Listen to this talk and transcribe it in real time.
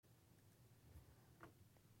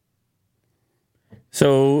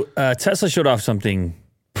So Tesla showed off something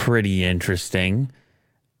pretty interesting.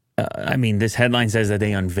 This headline says that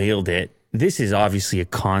they unveiled it. This is obviously a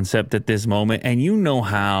concept at this moment, and you know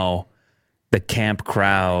how the camp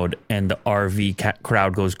crowd and the RV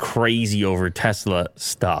crowd goes crazy over Tesla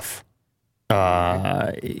stuff.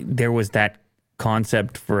 There was that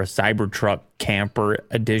concept for a Cybertruck camper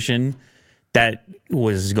edition that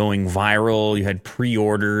was going viral. You had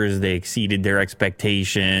pre-orders. They exceeded their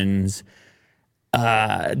expectations.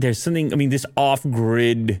 There's something, this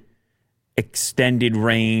off-grid extended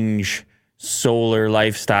range solar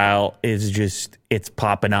lifestyle is just, it's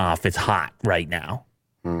popping off. It's hot right now.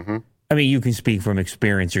 Mm-hmm. You can speak from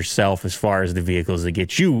experience yourself as far as the vehicles that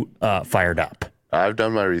get you fired up. I've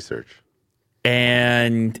done my research.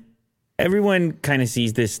 And everyone kind of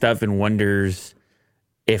sees this stuff and wonders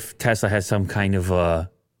if Tesla has some kind of a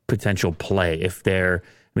potential play. If they're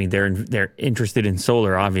interested in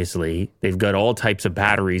solar, obviously. They've got all types of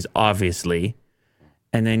batteries, obviously.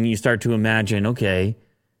 And then you start to imagine, okay,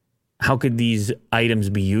 how could these items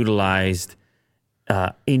be utilized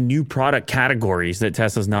in new product categories that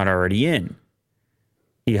Tesla's not already in?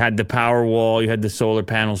 You had the Powerwall, you had the solar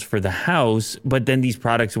panels for the house, but then these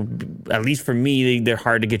products, at least for me, they're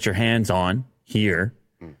hard to get your hands on here.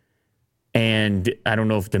 And I don't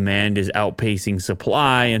know if demand is outpacing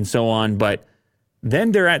supply and so on, but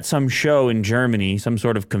then they're at some show in Germany, some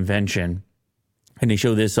sort of convention, and they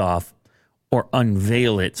show this off or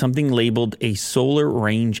unveil it, something labeled a solar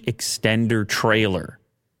range extender trailer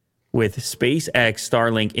with SpaceX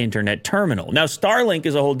Starlink internet terminal. Now, Starlink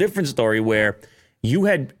is a whole different story where you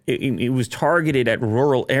had, it was targeted at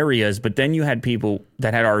rural areas, but then you had people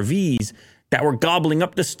that had RVs that were gobbling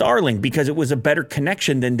up the Starlink because it was a better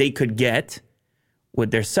connection than they could get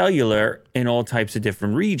with their cellular in all types of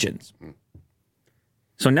different regions.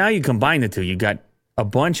 So now you combine the two. You got a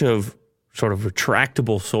bunch of sort of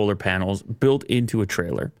retractable solar panels built into a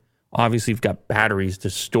trailer. Obviously, you've got batteries to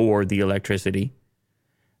store the electricity.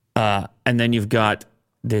 And then you've got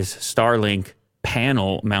this Starlink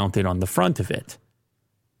panel mounted on the front of it.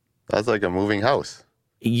 That's like a moving house.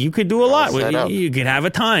 You could do a lot. You could have a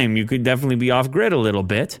time. You could definitely be off grid a little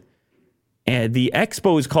bit. And the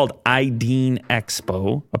expo is called iDeen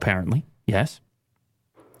Expo, apparently. Yes.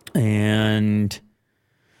 And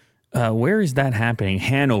where is that happening?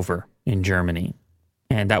 Hanover in Germany.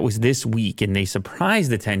 And that was this week. And they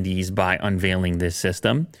surprised attendees by unveiling this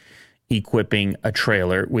system, equipping a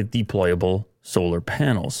trailer with deployable solar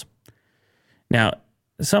panels. Now,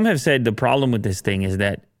 some have said the problem with this thing is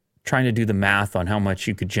that trying to do the math on how much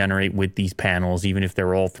you could generate with these panels, even if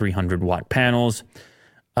they're all 300-watt panels,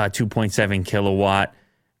 2.7 kilowatt,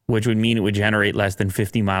 which would mean it would generate less than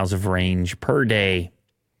 50 miles of range per day,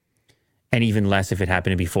 and even less if it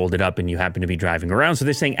happened to be folded up and you happen to be driving around. So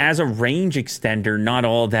they're saying as a range extender, not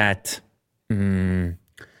all that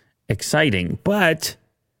exciting, but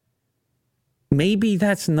maybe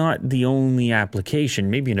that's not the only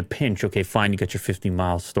application. Maybe in a pinch, okay, fine, you got your 50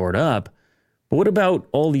 miles stored up. But what about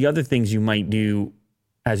all the other things you might do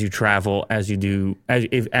as you travel, as you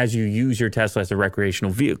use your Tesla as a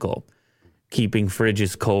recreational vehicle? Keeping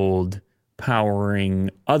fridges cold, powering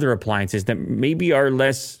other appliances that maybe are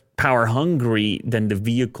less power hungry than the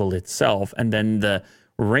vehicle itself. And then the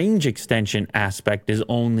range extension aspect is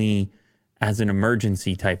only as an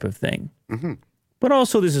emergency type of thing. Mm-hmm. But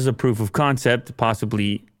also this is a proof of concept,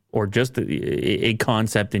 possibly, or just a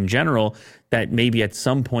concept in general, that maybe at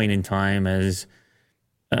some point in time as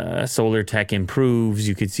solar tech improves,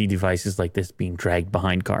 you could see devices like this being dragged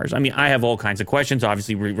behind cars. I have all kinds of questions,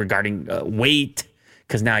 obviously, regarding weight,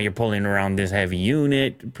 because now you're pulling around this heavy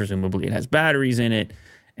unit. Presumably it has batteries in it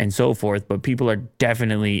and so forth. But people are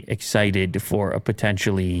definitely excited for a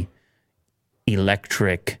potentially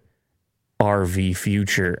electric RV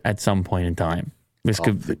future at some point in time. This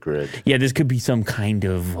could the grid. Yeah, this could be some kind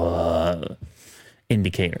of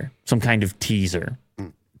indicator, some kind of teaser.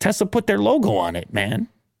 Tesla put their logo on it, man.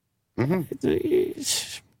 Mm-hmm.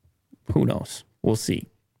 Who knows? We'll see.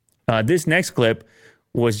 This next clip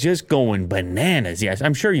was just going bananas. Yes,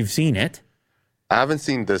 I'm sure you've seen it. I haven't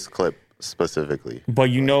seen this clip specifically.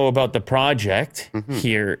 But you know about the project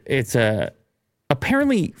here. It's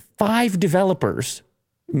apparently 5 developers,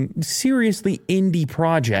 seriously indie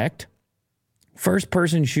project,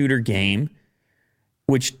 first-person shooter game,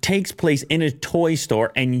 which takes place in a toy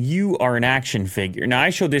store, and you are an action figure. Now, I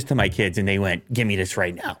showed this to my kids, and they went, give me this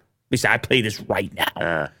right now. They said, I play this right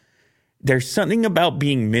now. There's something about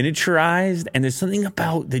being miniaturized, and there's something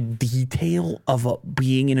about the detail of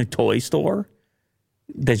being in a toy store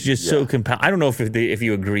that's just so compelling. I don't know if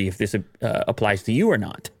you agree, if this applies to you or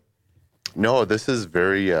not. No, this is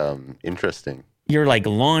very interesting. you're like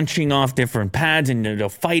launching off different pads, and the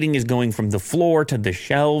fighting is going from the floor to the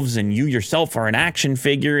shelves, and you yourself are an action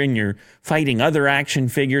figure, and you're fighting other action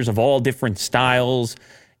figures of all different styles.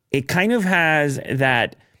 It kind of has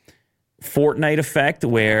that Fortnite effect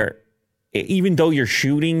where even though you're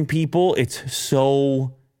shooting people, it's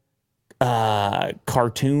so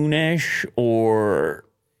cartoonish or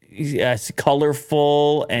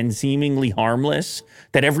colorful and seemingly harmless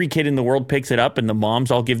that every kid in the world picks it up and the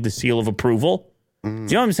moms all give the seal of approval. Do you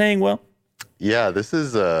know what I'm saying, Will? Yeah, this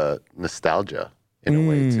is nostalgia in a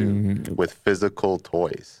way too, with physical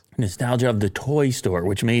toys. Nostalgia of the toy store,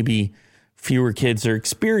 which maybe fewer kids are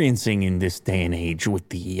experiencing in this day and age with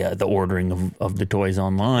the ordering of the toys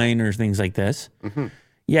online or things like this.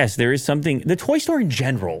 Yes, there is something. The toy store in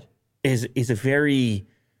general is a very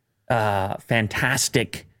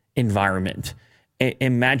fantastic environment,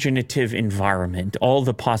 imaginative environment, all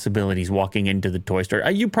the possibilities walking into the toy store.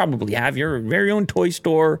 You probably have your very own toy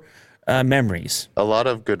store memories. A lot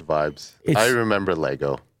of good vibes. I remember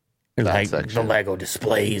Lego. Like the Lego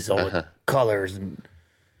displays, all the colors and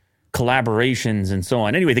collaborations and so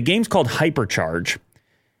on. Anyway, the game's called Hypercharge.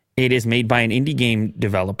 It is made by an indie game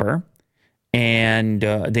developer, and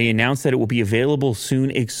they announced that it will be available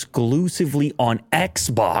soon exclusively on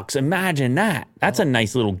Xbox. Imagine that. That's a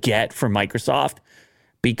nice little get for Microsoft,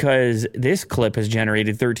 because this clip has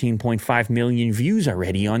generated 13.5 million views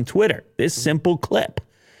already on Twitter. This simple clip.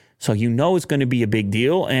 So you know it's going to be a big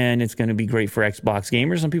deal, and it's going to be great for Xbox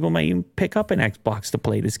gamers. Some people might even pick up an Xbox to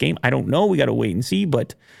play this game. I don't know. We got to wait and see,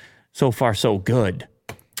 but so far so good.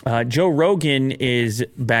 Joe Rogan is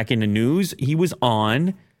back in the news. He was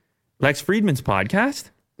on Lex Friedman's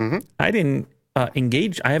podcast. I didn't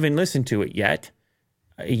engage. I haven't listened to it yet.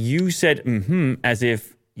 You said as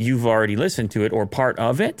if you've already listened to it or part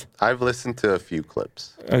of it. I've listened to a few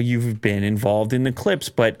clips. You've been involved in the clips,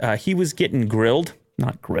 but he was getting grilled.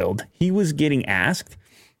 Not grilled. He was getting asked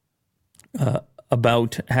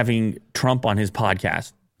about having Trump on his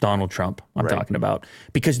podcast, Donald Trump, I'm talking about,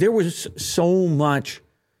 because there was so much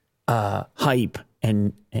hype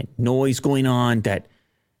and noise going on that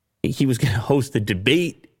he was going to host a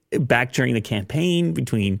debate back during the campaign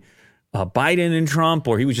between Biden and Trump,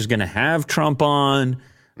 or he was just going to have Trump on.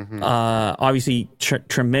 Obviously,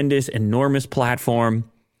 tremendous, enormous platform.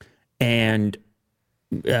 And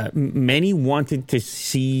many wanted to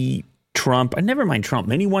see Trump, never mind Trump,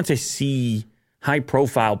 many want to see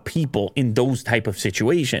high-profile people in those type of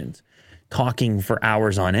situations talking for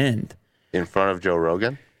hours on end. In front of Joe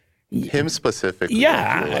Rogan? Him specifically.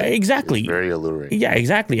 Yeah, exactly. Very alluring. Yeah,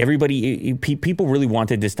 exactly. Everybody, people really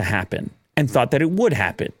wanted this to happen and thought that it would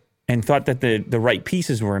happen and thought that the right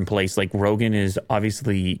pieces were in place. Like Rogan is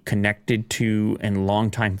obviously connected to and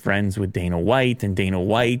longtime friends with Dana White, and Dana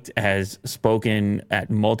White has spoken at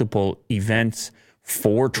multiple events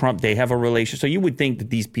for Trump. They have a relationship. So you would think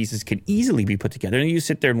that these pieces could easily be put together. And you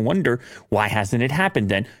sit there and wonder, why hasn't it happened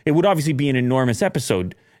then? It would obviously be an enormous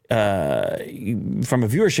episode from a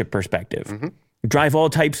viewership perspective. Drive all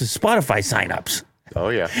types of Spotify signups. Oh,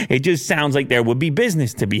 yeah. It just sounds like there would be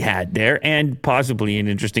business to be had there and possibly an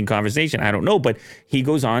interesting conversation. I don't know. But he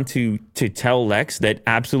goes on to tell Lex that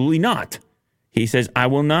absolutely not. He says, I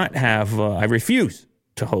will not have, I refuse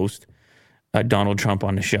to host Donald Trump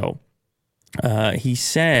on the show. He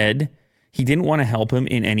said he didn't want to help him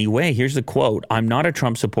in any way. Here's the quote. I'm not a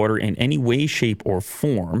Trump supporter in any way, shape, or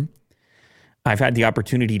form. I've had the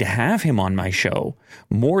opportunity to have him on my show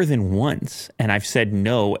more than once, and I've said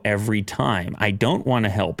no every time. I don't want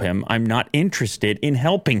to help him. I'm not interested in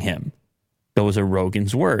helping him. Those are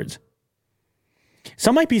Rogan's words.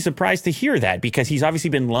 Some might be surprised to hear that because he's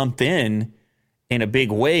obviously been lumped in a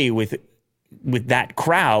big way with that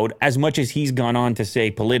crowd, as much as he's gone on to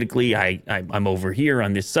say politically, I'm over here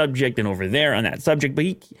on this subject and over there on that subject. But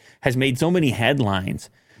he has made so many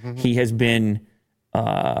headlines. He has been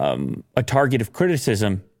a target of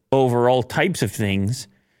criticism over all types of things,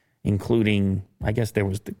 including, I guess there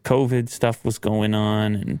was the COVID stuff was going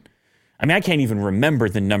on. And I mean, I can't even remember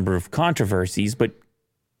the number of controversies, but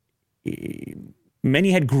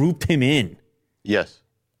many had grouped him in. Yes.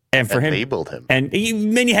 And for him, labeled him. And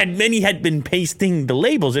many had been pasting the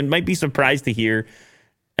labels, and might be surprised to hear.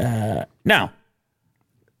 Now,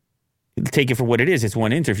 take it for what it is. It's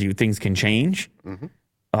one interview. Things can change.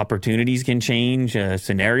 Opportunities can change.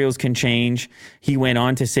 Scenarios can change. He went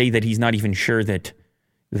on to say that he's not even sure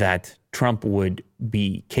that Trump would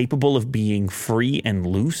be capable of being free and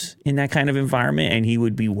loose in that kind of environment, and he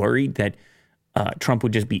would be worried that Trump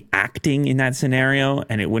would just be acting in that scenario,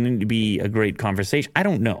 and it wouldn't be a great conversation. I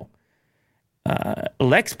don't know.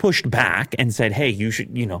 Lex pushed back and said, hey, you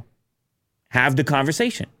should, have the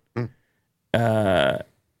conversation.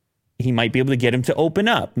 he might be able to get him to open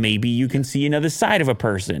up. Maybe you can see another side of a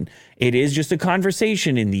person. It is just a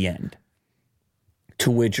conversation in the end. To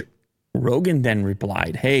which Rogan then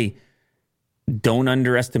replied, hey, don't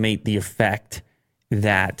underestimate the effect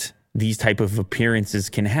that these type of appearances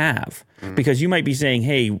can have. Because you might be saying,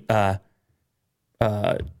 hey,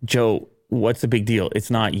 Joe, what's the big deal? It's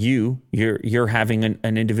not you. You're having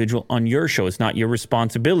an individual on your show. It's not your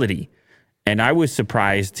responsibility. And I was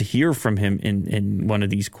surprised to hear from him in one of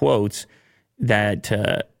these quotes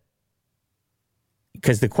that,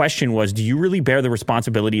 because the question was, do you really bear the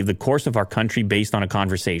responsibility of the course of our country based on a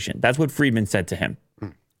conversation? That's what Friedman said to him,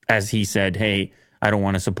 as he said, hey, I don't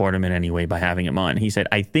want to support him in any way by having him on. He said,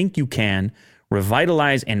 I think you can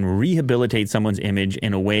revitalize and rehabilitate someone's image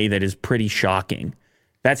in a way that is pretty shocking.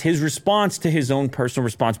 That's his response to his own personal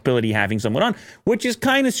responsibility having someone on, which is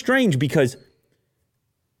kind of strange because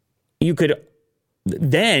you could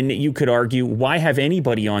argue, why have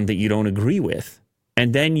anybody on that you don't agree with?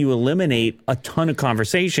 And then you eliminate a ton of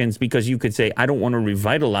conversations because you could say, I don't want to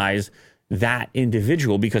revitalize that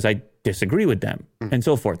individual because I disagree with them and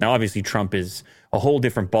so forth. Now, obviously, Trump is a whole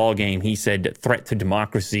different ballgame. He said threat to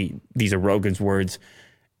democracy. These are Rogan's words.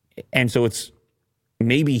 And so it's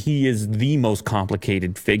maybe he is the most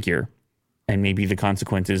complicated figure and maybe the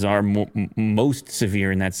consequences are most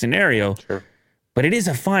severe in that scenario. Sure. But it is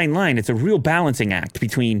a fine line. It's a real balancing act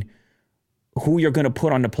between who you're going to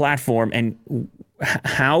put on the platform and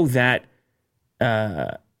how that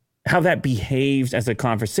behaves as a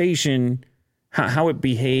conversation, how it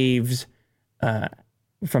behaves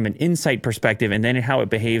from an insight perspective, and then how it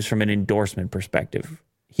behaves from an endorsement perspective.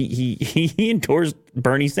 He endorsed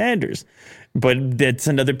Bernie Sanders, but that's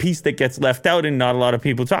another piece that gets left out and not a lot of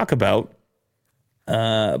people talk about.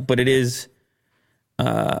 But it is.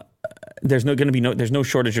 There's no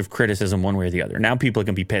shortage of criticism one way or the other. Now people are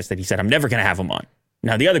going to be pissed that he said, I'm never going to have him on.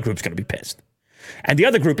 Now the other group's going to be pissed. And the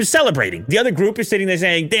other group is celebrating. The other group is sitting there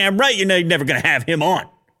saying, damn right, you're never going to have him on.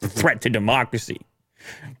 Threat to democracy.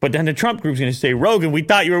 But then the Trump group's going to say, Rogan, we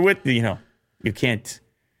thought you were with, you can't.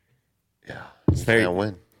 Yeah, it's can't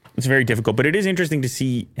win. It's very difficult. But it is interesting to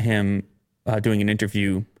see him doing an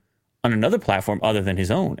interview on another platform other than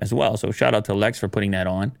his own as well. So shout out to Lex for putting that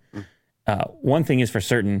on. One thing is for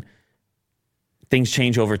certain, things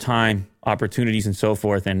change over time, opportunities and so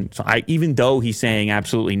forth. And so even though he's saying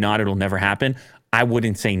absolutely not, it'll never happen, I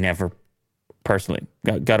wouldn't say never personally.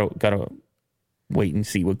 Gotta wait and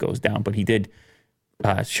see what goes down. But he did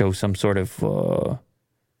show some sort of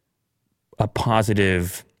a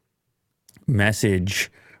positive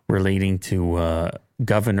message relating to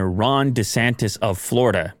Governor Ron DeSantis of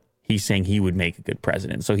Florida. He's saying he would make a good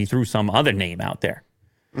president. So he threw some other name out there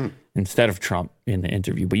instead of Trump in the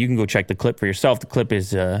interview. But you can go check the clip for yourself. The clip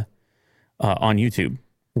is on YouTube.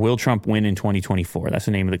 Will Trump win in 2024? That's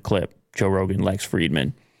the name of the clip. Joe Rogan, Lex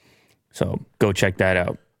Friedman. So go check that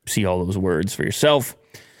out. See all those words for yourself.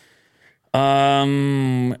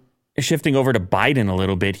 Shifting over to Biden a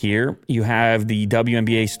little bit here. You have the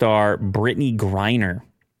WNBA star Brittany Griner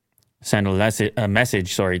send a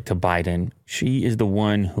message to Biden. She is the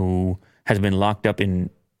one who has been locked up in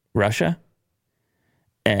Russia.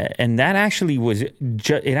 And that actually was,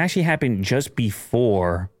 it actually happened just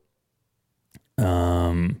before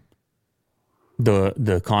the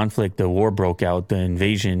conflict, the war broke out, the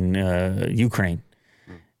invasion, Ukraine.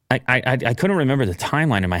 I couldn't remember the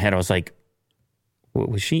timeline in my head. I was like,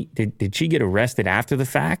 was she, did she get arrested after the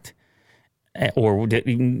fact? Or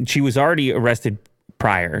she was already arrested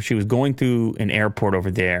prior. She was going through an airport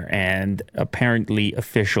over there, and apparently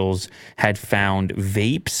officials had found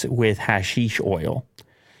vapes with hashish oil.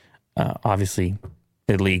 Obviously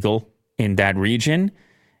illegal in that region.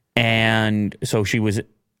 And so she was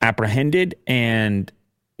apprehended and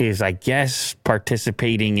is, I guess,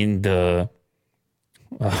 participating in the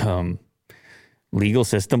legal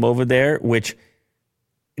system over there, which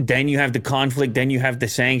then you have the conflict, then you have the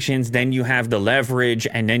sanctions, then you have the leverage,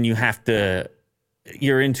 and then you have to,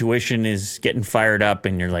 your intuition is getting fired up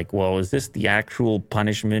and you're like, well, is this the actual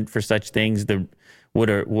punishment for such things?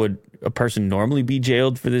 Would a person normally be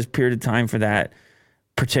jailed for this period of time for that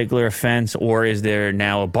particular offense? Or is there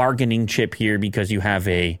now a bargaining chip here because you have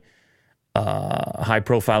a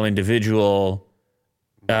high-profile individual,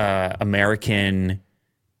 American,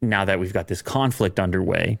 now that we've got this conflict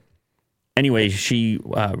underway? Anyway, she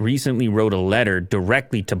recently wrote a letter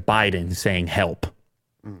directly to Biden saying help,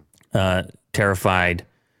 terrified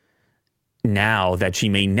now that she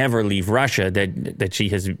may never leave Russia, that she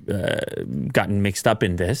has gotten mixed up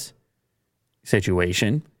in this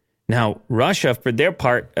situation. Now, Russia, for their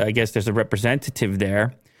part, I guess there's a representative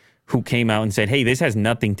there who came out and said, hey, this has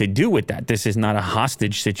nothing to do with that. This is not a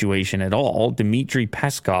hostage situation at all. Dmitry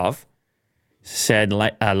Peskov said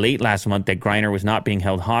late last month that Griner was not being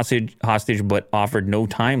held hostage, but offered no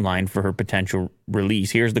timeline for her potential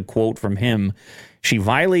release. Here's the quote from him. She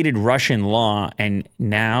violated Russian law, and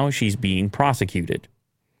now she's being prosecuted.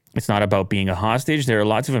 It's not about being a hostage. There are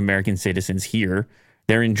lots of American citizens here.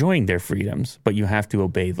 They're enjoying their freedoms, but you have to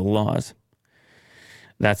obey the laws.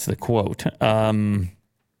 That's the quote.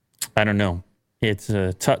 I don't know. It's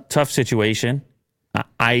a tough situation.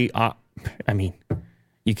 I mean,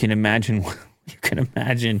 you can imagine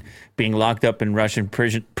being locked up in Russian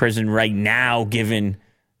prison right now, given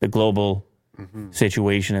the global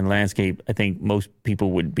situation and landscape. I think most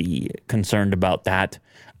people would be concerned about that.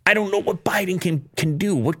 I don't know what Biden can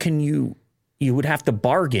do. What can you would have to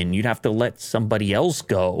bargain. You'd have to let somebody else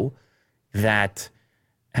go that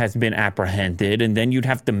has been apprehended, and then you'd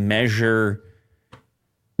have to measure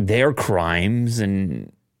their crimes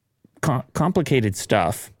and complicated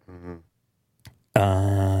stuff.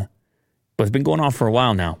 But it's been going on for a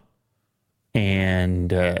while now.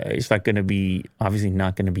 And it's not going to be, obviously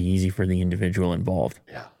not going to be easy for the individual involved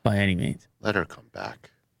by any means. Let her come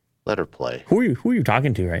back. Let her play. Who are you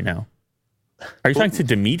talking to right now? Are you talking to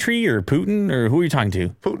Dmitry or Putin, or who are you talking to?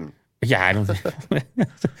 Putin. Yeah, I don't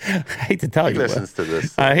I hate to tell you. He listens to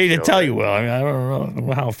this. I hate to tell you, Will. I mean, I don't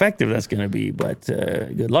know how effective that's going to be, but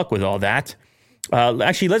good luck with all that.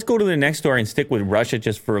 Actually, let's go to the next story and stick with Russia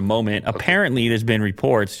just for a moment. Okay. Apparently, there's been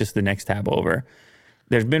reports, just the next tab over,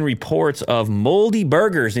 there's been reports of moldy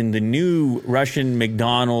burgers in the new Russian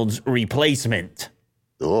McDonald's replacement.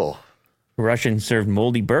 Oh. Russians served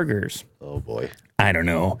moldy burgers. Oh, boy. I don't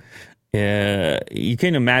know. You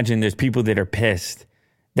can imagine there's people that are pissed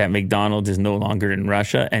that McDonald's is no longer in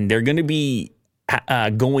Russia, and they're going to be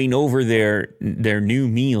going over their new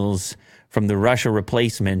meals from the Russia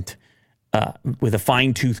replacement with a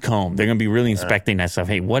fine-tooth comb. They're going to be really inspecting that stuff.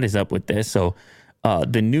 Hey, what is up with this? So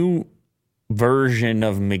the new version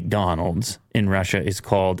of McDonald's in Russia is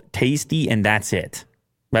called Tasty, and that's it.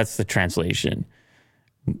 That's the translation.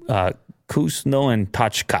 Kusno and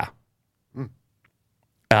Tachka.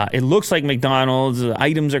 It looks like McDonald's. The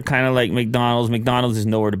items are kind of like McDonald's. McDonald's is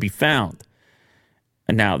nowhere to be found.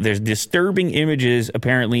 Now, there's disturbing images,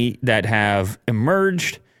 apparently, that have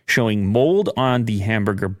emerged showing mold on the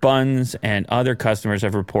hamburger buns, and other customers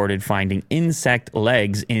have reported finding insect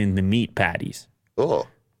legs in the meat patties. Oh.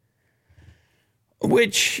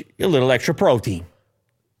 Which, a little extra protein.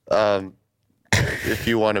 If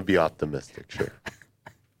you want to be optimistic, sure.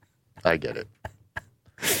 I get it.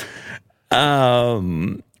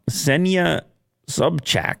 Ksenia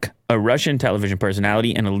Sobchak, a Russian television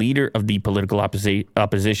personality and a leader of the political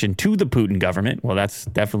opposition to the Putin government, well, that's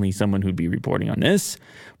definitely someone who'd be reporting on this,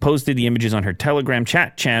 posted the images on her Telegram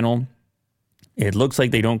chat channel. It looks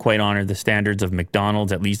like they don't quite honor the standards of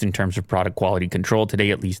McDonald's, at least in terms of product quality control.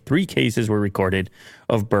 Today, at least 3 cases were recorded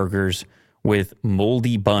of burgers with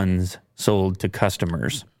moldy buns sold to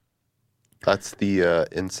customers. That's the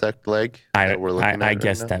insect leg that we're looking at. I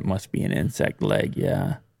guess that must be an insect leg,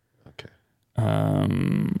 yeah. Okay.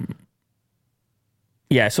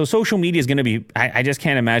 Yeah, so social media is going to be, I just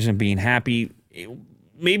can't imagine being happy.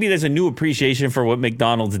 Maybe there's a new appreciation for what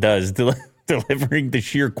McDonald's does, delivering the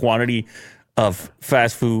sheer quantity of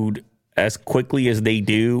fast food as quickly as they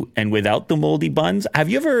do and without the moldy buns. Have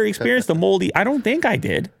you ever experienced the moldy? I don't think I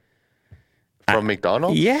did. From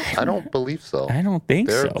McDonald's? Yeah. I don't believe so. I don't think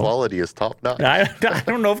Their so. quality is top notch. I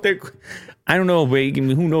don't know if they're, I don't know,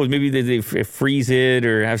 who knows? Maybe they freeze it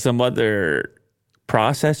or have some other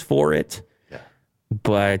process for it. Yeah.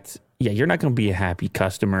 But yeah, you're not going to be a happy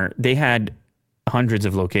customer. They had hundreds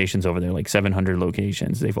of locations over there, like 700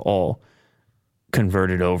 locations. They've all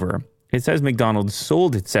converted over. It says McDonald's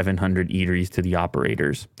sold its 700 eateries to the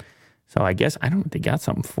operators. So I guess, I don't think they got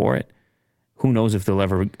something for it. Who knows if they'll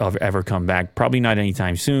ever come back? Probably not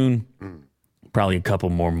anytime soon. Probably a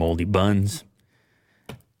couple more moldy buns.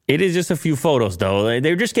 It is just a few photos, though.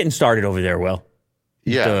 They're just getting started over there, Will.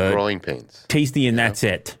 Yeah, growing pains. Tasty and that's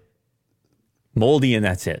it. Moldy and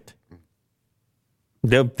that's it.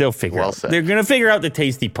 They'll figure out. They're going to figure out the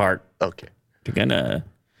tasty part. Okay. They're going to.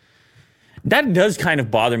 That does kind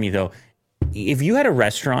of bother me, though. If you had a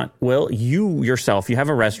restaurant, Will, you yourself, you have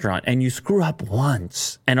a restaurant and you screw up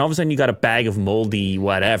once and all of a sudden you got a bag of moldy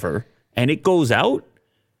whatever and it goes out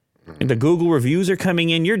and the Google reviews are coming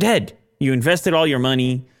in, you're dead. You invested all your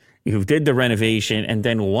money, you did the renovation, and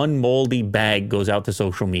then one moldy bag goes out to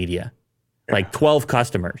social media. Like 12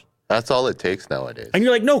 customers. That's all it takes nowadays. And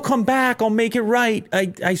you're like, no, come back. I'll make it right.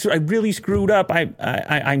 I really screwed up.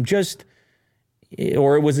 I'm just,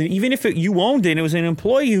 or it was even if you owned it, it was an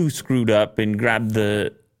employee who screwed up and grabbed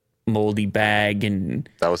the moldy bag, and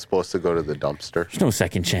That was supposed to go to the dumpster. there's no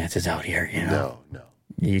second chances out here. You know, No.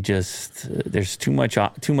 you just there's too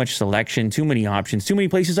much selection, too many options, too many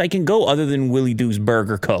places I can go other than Willie Doo's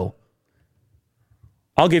Burger Co.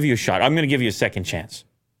 I'll give you a shot. I'm going to give you a second chance.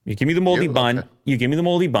 You give me the moldy bun. Okay. You give me the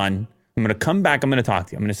moldy bun. I'm going to come back. I'm going to talk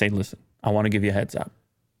to you. I'm going to say, listen, I want to give you a heads up.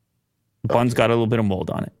 Bun's got a little bit of mold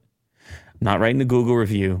on it. I'm not writing the Google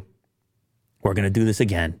review. We're going to do this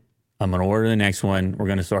again. I'm going to order the next one. We're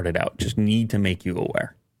going to sort it out. Just need to make you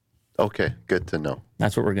aware. Okay, good to know.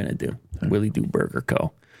 That's what we're going to do. Willie Doo Burger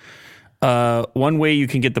Co. One way you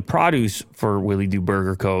can get the produce for Willie Doo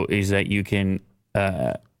Burger Co. is that you can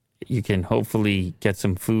hopefully get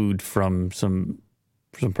some food from some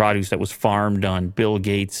produce that was farmed on Bill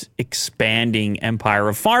Gates' expanding empire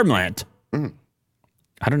of farmland.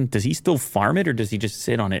 Does he still farm it or does he just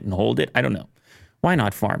sit on it and hold it? I don't know. Why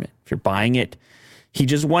not farm it? If you're buying it, he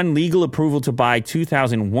just won legal approval to buy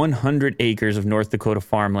 2,100 acres of North Dakota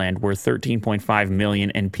farmland worth $13.5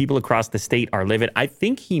 million, and people across the state are livid. I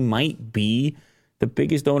think he might be the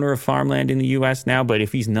biggest owner of farmland in the U.S. now, but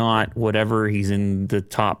if he's not, whatever, he's in the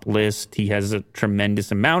top list. He has a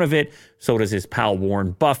tremendous amount of it. So does his pal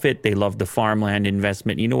Warren Buffett. They love the farmland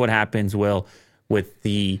investment. You know what happens, Will, with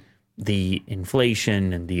the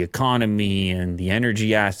inflation and the economy and the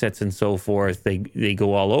energy assets and so forth. They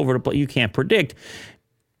go all over the place. You can't predict.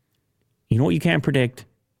 You know what you can't predict?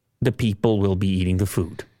 The people will be eating the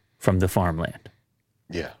food from the farmland.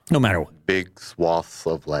 Yeah. No matter what. Big swaths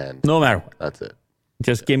of land. No matter what. That's it.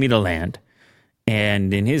 Just give me the land.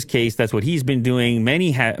 And in his case, that's what he's been doing.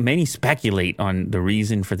 Many speculate on the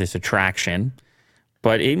reason for this attraction,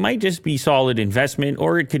 but it might just be solid investment,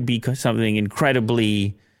 or it could be something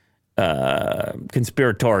incredibly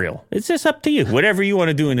conspiratorial. It's just up to you. Whatever you want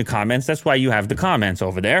to do in the comments. That's why you have the comments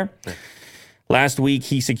over there. Last week,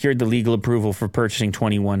 he secured the legal approval for purchasing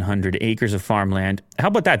 2,100 acres of farmland. How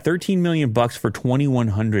about that? $13 million for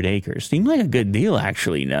 2,100 acres. Seemed like a good deal,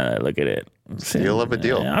 actually, now that I look at it. Deal of a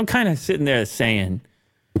deal. I'm kind of sitting there saying,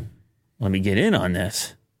 let me get in on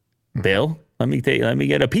this, Bill. Let me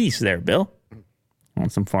get a piece there, Bill. I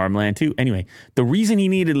want some farmland, too. Anyway, the reason he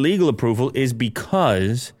needed legal approval is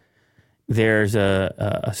because there's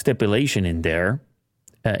a stipulation in there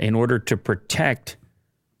in order to protect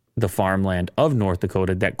the farmland of North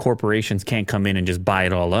Dakota that corporations can't come in and just buy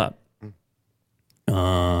it all up.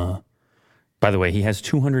 By the way, he has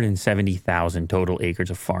 270,000 total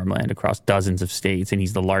acres of farmland across dozens of states, and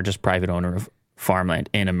he's the largest private owner of farmland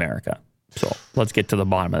in America. So let's get to the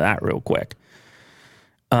bottom of that real quick.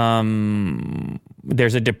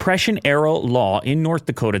 There's a Depression-era law in North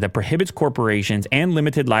Dakota that prohibits corporations and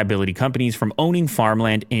limited liability companies from owning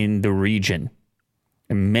farmland in the region.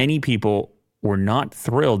 And many people were not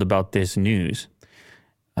thrilled about this news.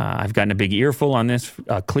 I've gotten a big earful on this,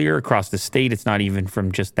 clear across the state. It's not even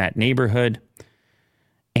from just that neighborhood.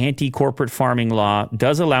 Anti-corporate farming law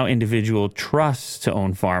does allow individual trusts to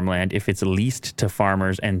own farmland if it's leased to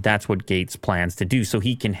farmers, and that's what Gates plans to do. So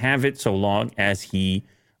he can have it so long as he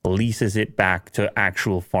leases it back to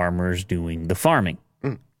actual farmers doing the farming.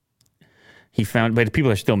 He found, but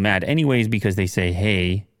people are still mad anyways because they say,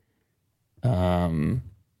 hey,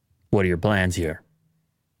 what are your plans here?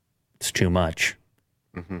 It's too much.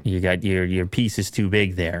 You got your piece is too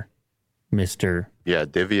big there, Mr. Yeah,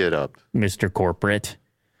 divvy it up. Mr. Corporate.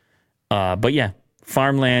 But yeah,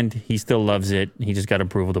 farmland, he still loves it. He just got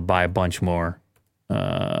approval to buy a bunch more.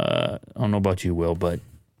 I don't know about you, Will, but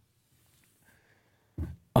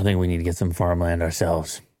I think we need to get some farmland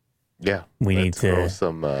ourselves. Yeah. We need to throw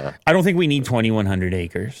some. I don't think we need 2,100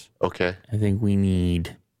 acres. Okay. I think we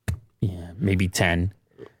need maybe 10.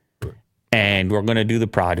 And we're going to do the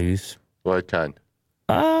produce. What kind?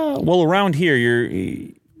 Well, around here,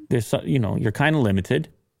 you're kind of limited.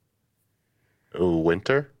 Ooh,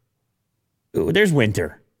 winter? There's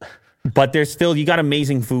winter, but there's still, you got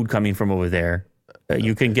amazing food coming from over there.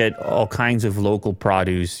 You can get all kinds of local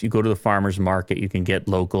produce. You go to the farmer's market, you can get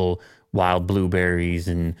local wild blueberries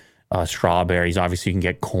and strawberries. Obviously, you can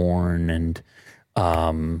get corn and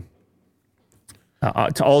all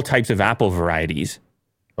types of apple varieties.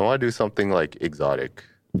 I want to do something like exotic.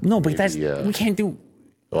 No, but Maybe, we can't do.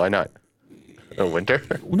 Why not? Winter?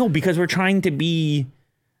 No, because we're trying to be,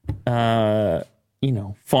 farm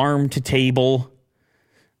to table.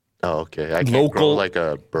 Oh, okay. I can't grow like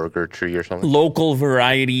a burger tree or something? Local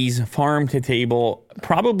varieties, farm to table.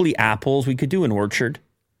 Probably apples. We could do an orchard.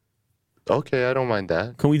 Okay, I don't mind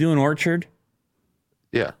that. Can we do an orchard?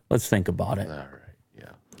 Yeah. Let's think about it. All right,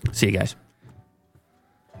 yeah. See you guys.